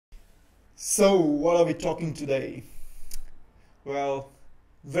So, what are we talking today? Well,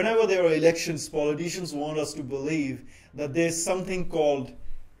 whenever there are elections, politicians want us to believe that there's something called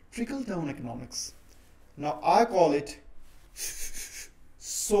trickle-down economics. Now, I call it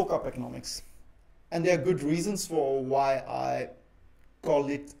soak-up economics. And there are good reasons for why I call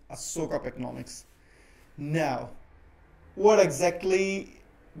it a soak-up economics. Now, what exactly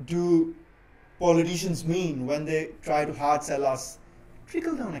do politicians mean when they try to hard sell us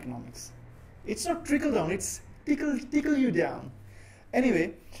trickle-down economics? It's not trickle-down, it's tickle you down.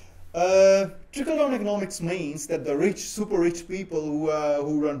 Anyway, trickle-down economics means that the rich, super rich people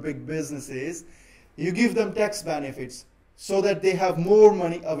who run big businesses, you give them tax benefits so that they have more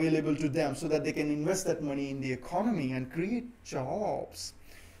money available to them, so that they can invest that money in the economy and create jobs.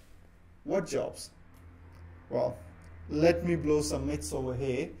 What jobs? Well, let me blow some myths over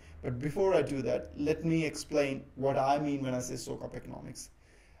here, but before I do that, let me explain what I mean when I say soak-up economics.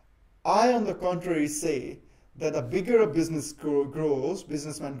 I, on the contrary, say that the bigger a businessman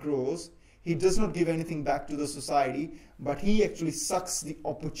grows, he does not give anything back to the society, but he actually sucks the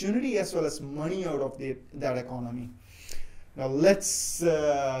opportunity as well as money out of that economy. Now let's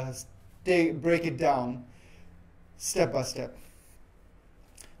break it down step by step.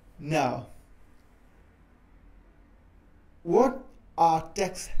 Now, what are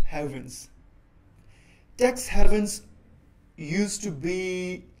tax havens? Tax havens used to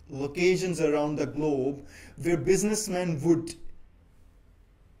be locations around the globe where businessmen would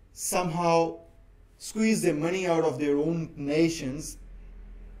somehow squeeze their money out of their own nations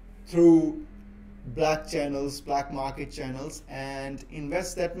through black market channels, and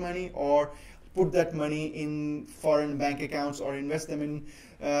invest that money or put that money in foreign bank accounts or invest them in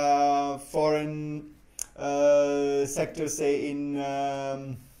foreign sectors, say in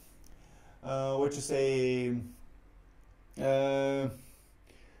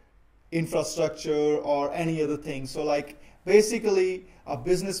infrastructure or any other thing. So like basically a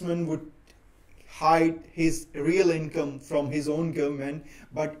businessman would hide his real income from his own government,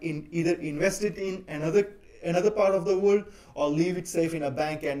 but either invest it in another part of the world or leave it safe in a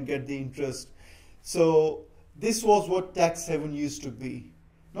bank and get the interest. So this was what tax haven used to be.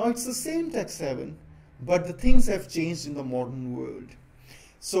 Now it's the same tax haven, but the things have changed in the modern world.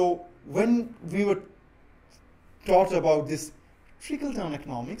 So when we were taught about this trickle-down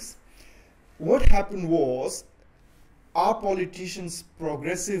economics, what happened was our politicians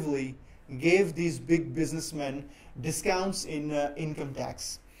progressively gave these big businessmen discounts in income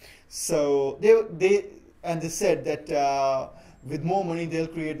tax. So they said that with more money they'll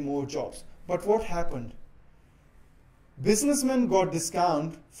create more jobs. But what happened? Businessmen got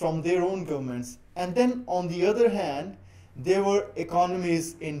discount from their own governments, and then on the other hand there were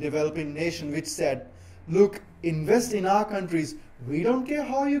economies in developing nations which said, look, invest in our countries. We don't care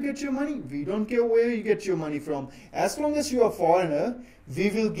how you get your money. We don't care where you get your money from. As long as you are a foreigner, we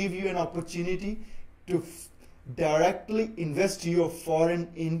will give you an opportunity to directly invest your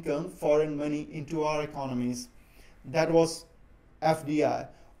foreign income, foreign money into our economies. That was FDI.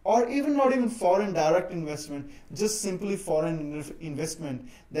 Or even not even foreign direct investment, just simply foreign investment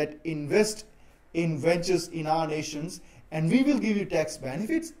that invest in ventures in our nations, and we will give you tax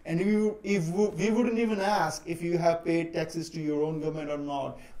benefits, and we wouldn't even ask if you have paid taxes to your own government or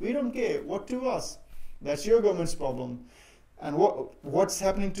not. We don't care. What to us? That's your government's problem. And what's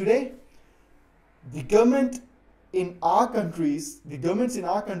happening today? The governments in our countries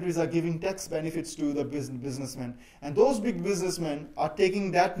are giving tax benefits to the businessmen, and those big businessmen are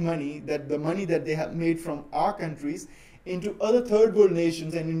taking that money, the money that they have made from our countries, into other third world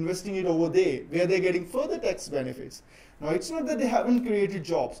nations and investing it over there, where they're getting further tax benefits. Now, it's not that they haven't created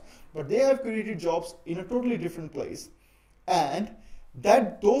jobs, but they have created jobs in a totally different place, and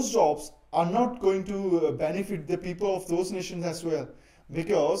those jobs are not going to benefit the people of those nations as well,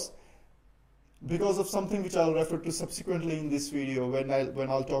 because of something which I'll refer to subsequently in this video when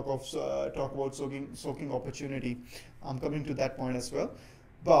I'll talk about soaking opportunity. I'm coming to that point as well.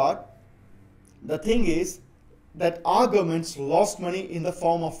 But the thing is that our governments lost money in the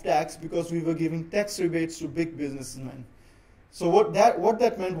form of tax because we were giving tax rebates to big businessmen. So what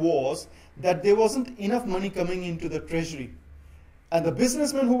that meant was that there wasn't enough money coming into the treasury. And the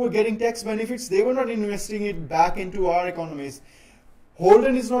businessmen who were getting tax benefits, they were not investing it back into our economies.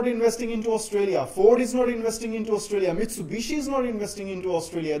 Holden is not investing into Australia. Ford is not investing into Australia. Mitsubishi is not investing into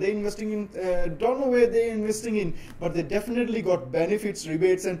Australia. They're investing in, don't know where they're investing in, but they definitely got benefits,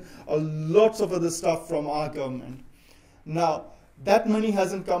 rebates, and lots of other stuff from our government. Now, that money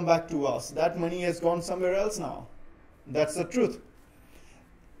hasn't come back to us. That money has gone somewhere else now. That's the truth.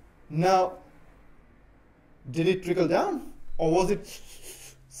 Now, did it trickle down, or was it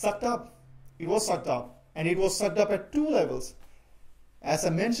sucked up? It was sucked up, and it was sucked up at two levels. As I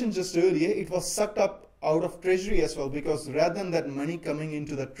mentioned just earlier, it was sucked up out of treasury as well, because rather than that money coming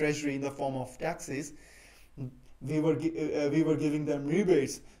into the treasury in the form of taxes, we were giving them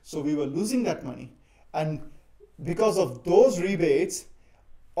rebates, so we were losing that money. And because of those rebates,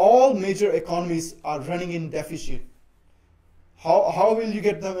 all major economies are running in deficit. How will you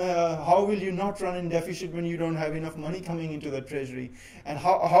get them? How will you not run in deficit when you don't have enough money coming into the treasury? And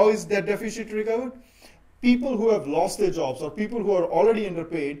how is that deficit recovered? People who have lost their jobs or people who are already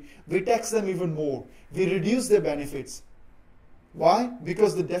underpaid, we tax them even more. We reduce their benefits. Why?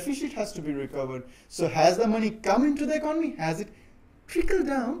 Because the deficit has to be recovered. So has the money come into the economy? Has it trickled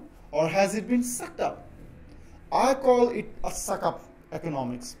down, or has it been sucked up? I call it a suck up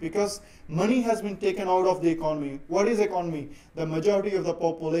economics, because money has been taken out of the economy. What is economy? The majority of the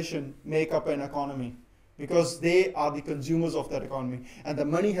population make up an economy, because they are the consumers of that economy, and the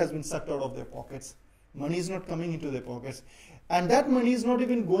money has been sucked out of their pockets. Money is not coming into their pockets, and that money is not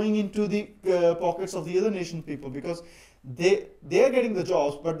even going into the pockets of the other nation people, because they are getting the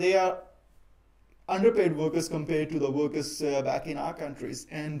jobs, but they are underpaid workers compared to the workers back in our countries.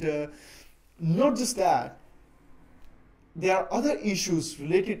 And not just that, there are other issues,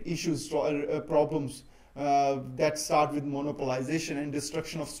 related issues, problems that start with monopolization and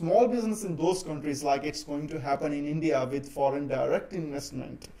destruction of small business in those countries, like it's going to happen in India with foreign direct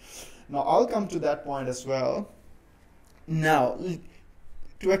investment. Now, I'll come to that point as well. Now,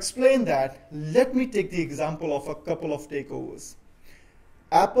 to explain that, let me take the example of a couple of takeovers.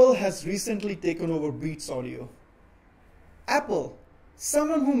 Apple has recently taken over Beats Audio. Apple,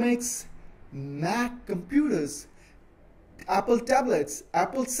 someone who makes Mac computers, Apple tablets,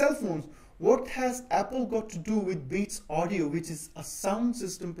 Apple cell phones. What has Apple got to do with Beats Audio, which is a sound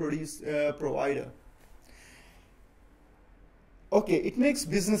system provider? Okay, it makes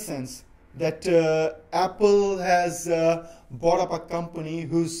business sense that Apple has bought up a company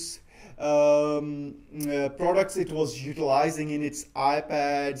whose products it was utilizing in its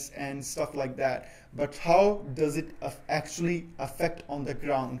iPads and stuff like that. But how does it actually affect on the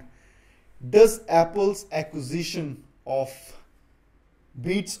ground? Does Apple's acquisition of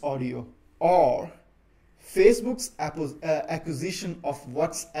Beats Audio or Facebook's acquisition of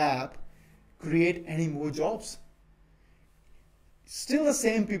WhatsApp create any more jobs? Still the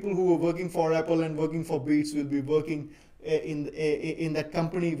same people who were working for Apple and working for Beats will be working in that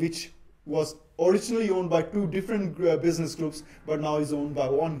company, which was originally owned by two different business groups, but now is owned by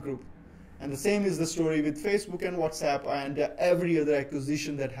one group. And the same is the story with Facebook and WhatsApp and every other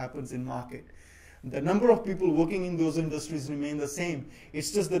acquisition that happens in market. The number of people working in those industries remain the same.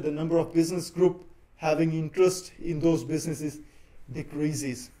 It's just that the number of business group having interest in those businesses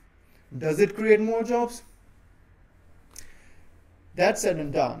decreases. Does it create more jobs? That said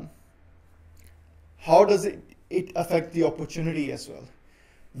and done, how does it affect the opportunity as well?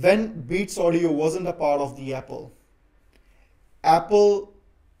 When Beats Audio wasn't a part of the Apple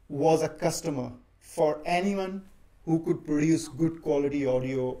was a customer for anyone who could produce good quality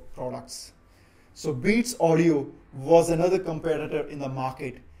audio products. So Beats Audio was another competitor in the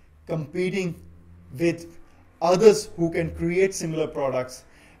market, competing with others who can create similar products,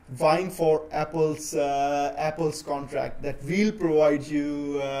 vying for Apple's contract that will provide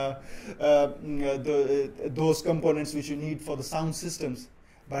you those components which you need for the sound systems.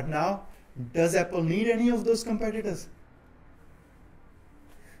 But now, does Apple need any of those competitors?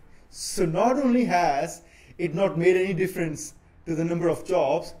 So not only has it not made any difference to the number of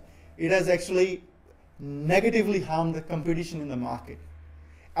jobs, it has actually negatively harmed the competition in the market.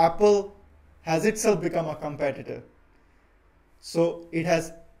 Apple has itself become a competitor. So it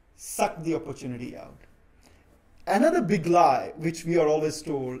has sucked the opportunity out. Another big lie which we are always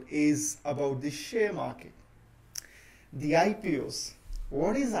told is about the share market. The IPOs.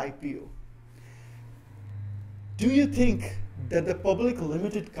 What is IPO? Do you think that the public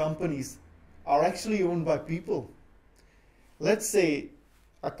limited companies are actually owned by people? Let's say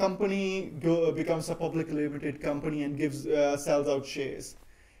a company becomes a public limited company and sells out shares.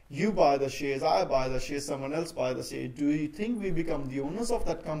 You buy the shares, I buy the shares, someone else buy the shares. Do you think we become the owners of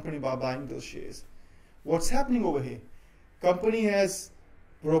that company by buying those shares? What's happening over here? Company has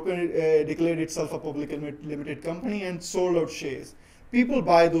declared itself a public limited company and sold out shares. People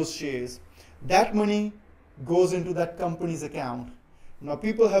buy those shares. That money goes into that company's account. Now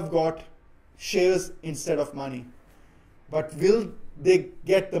people have got shares instead of money. But will they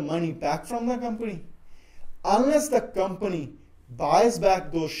get the money back from the company? Unless the company buys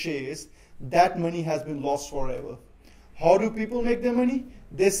back those shares, that money has been lost forever. How do people make their money?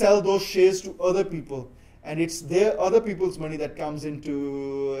 They sell those shares to other people, and it's their other people's money that comes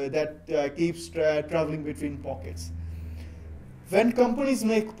into that keeps traveling between pockets. When companies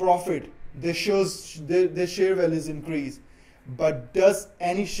make profit, their share values increase. But does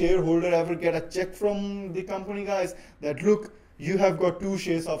any shareholder ever get a check from the company, guys, that look, you have got 2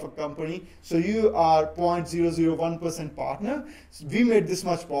 shares of a company, so you are 0.001% partner, we made this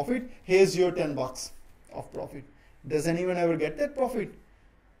much profit, here's your $10 of profit? Does anyone ever get that profit?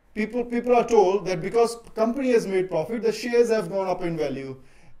 People are told that because company has made profit, the shares have gone up in value.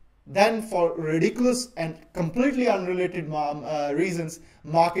 Then for ridiculous and completely unrelated reasons,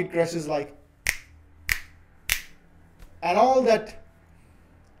 market crashes like, and all that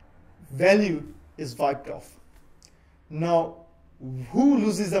value is wiped off. Now, who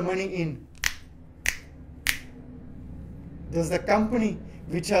loses the money in? Does the company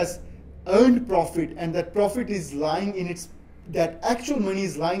which has earned profit and that profit is lying in its, that actual money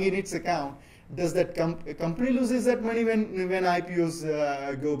is lying in its account, does that company loses that money when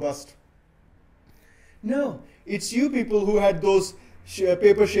IPOs go bust? No, it's you people who had those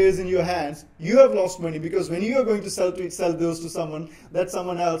paper shares in your hands. You have lost money because when you are going to sell those to someone, that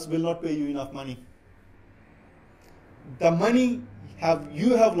someone else will not pay you enough money. The money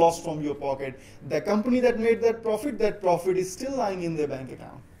you have lost from your pocket. The company that made that profit is still lying in their bank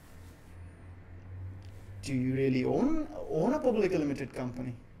account. Do you really own a publicly limited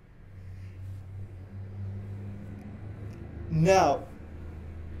company? Now,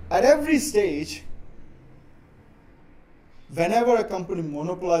 at every stage, whenever a company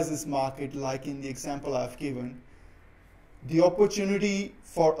monopolizes market, like in the example I've given, the opportunity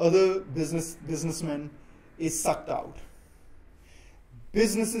for other businessmen is sucked out.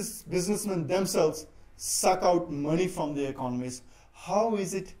 Businessmen themselves suck out money from the economies. How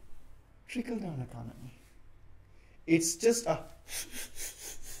is it trickle-down economy? It's just a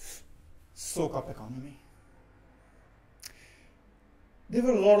soak-up economy. There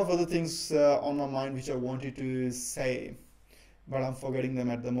were a lot of other things on my mind which I wanted to say, but I'm forgetting them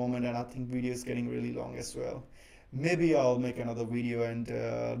at the moment, and I think video is getting really long as well. Maybe I'll make another video and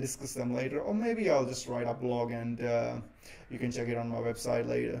discuss them later, or maybe I'll just write a blog and you can check it on my website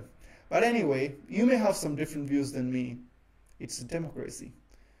later. But anyway, you may have some different views than me. It's a democracy.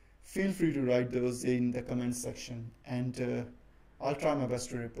 Feel free to write those in the comment section, and I'll try my best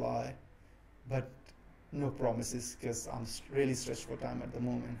to reply, but no promises because I'm really stretched for time at the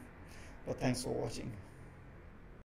moment. But thanks for watching.